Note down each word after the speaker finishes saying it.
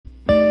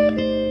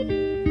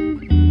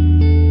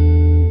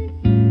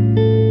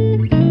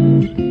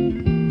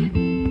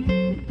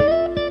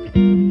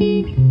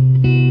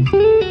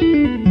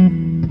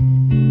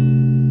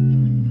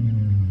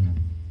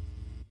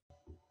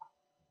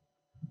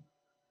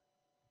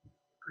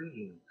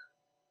Greetings,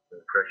 O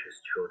precious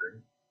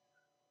children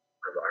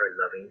of our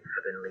loving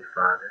Heavenly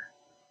Father.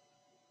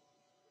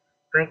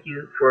 Thank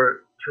you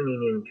for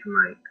tuning in to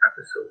my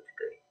episode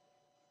today.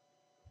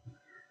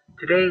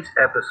 Today's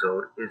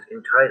episode is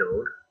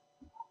entitled,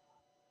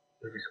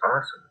 It is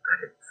Awesome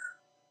That It's.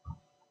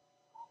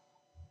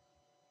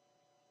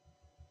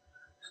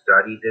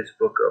 Study this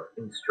book of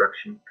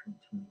instruction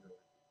continually.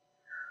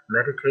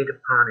 Meditate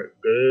upon it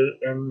day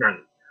and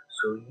night,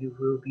 so you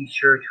will be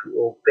sure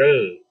to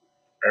obey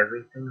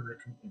everything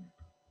written in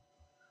it.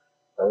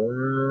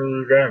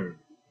 Only then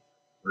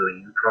will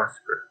you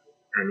prosper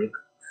and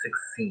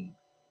succeed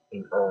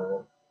in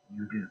all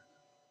you do.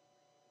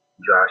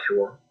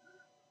 Joshua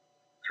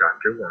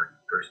chapter 1,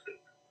 verse 8.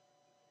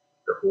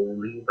 The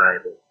Holy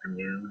Bible, the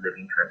New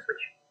Living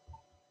Translation.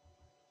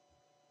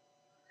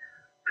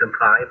 The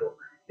Bible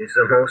is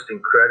the most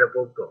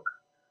incredible book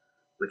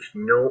which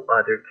no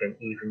other can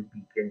even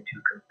begin to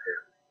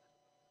compare.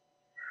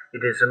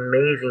 It is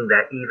amazing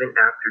that even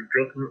after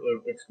drinking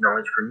in its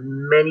knowledge for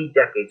many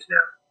decades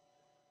now,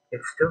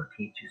 it still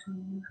teaches me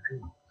new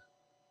things.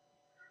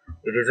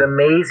 It is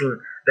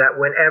amazing that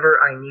whenever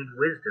I need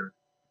wisdom,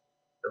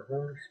 the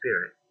Holy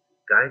Spirit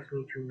guides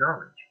me to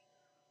knowledge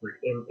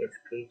within its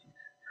pages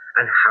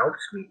and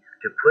helps me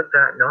to put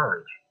that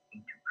knowledge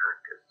into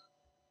practice.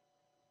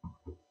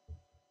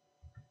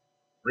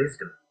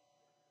 Wisdom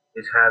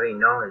is having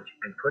knowledge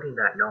and putting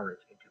that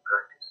knowledge into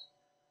practice.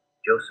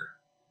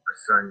 Joseph, a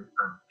son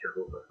of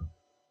Jehovah.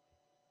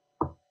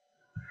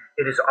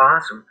 It is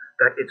awesome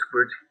that its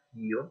words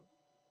heal,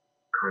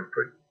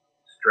 comfort,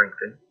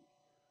 strengthen,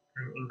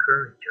 and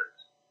encourage us.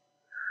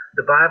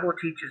 The Bible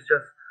teaches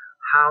us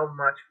how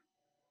much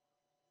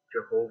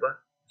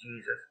Jehovah,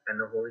 Jesus, and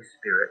the Holy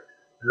Spirit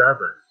love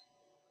us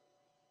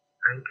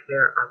and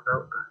care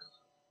about us.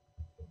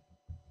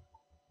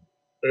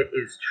 It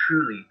is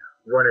truly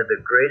one of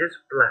the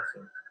greatest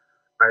blessings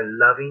our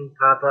loving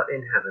Papa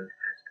in heaven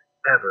has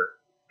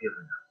ever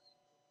given us.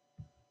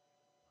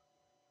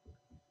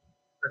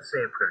 Let's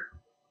say a prayer.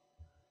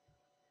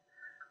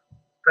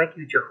 Thank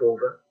you,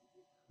 Jehovah,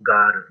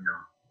 God of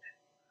knowledge,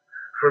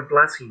 for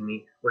blessing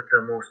me with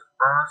the most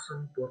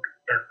awesome book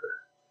ever.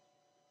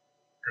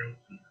 Thank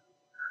you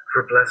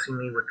for blessing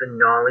me with the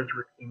knowledge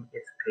within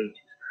its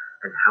pages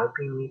and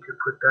helping me to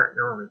put that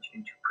knowledge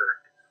into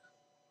practice.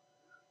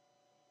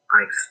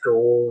 I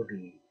extol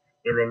thee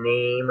in the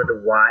name of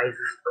the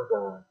wisest of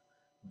all,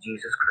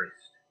 Jesus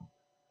Christ.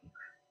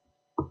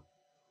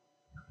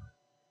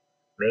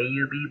 May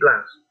you be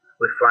blessed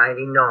with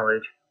finding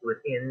knowledge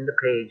within the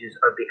pages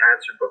of the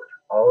answer book to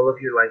all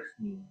of your life's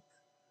needs,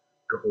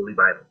 the Holy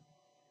Bible.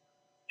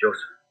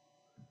 Joseph,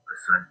 a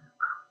son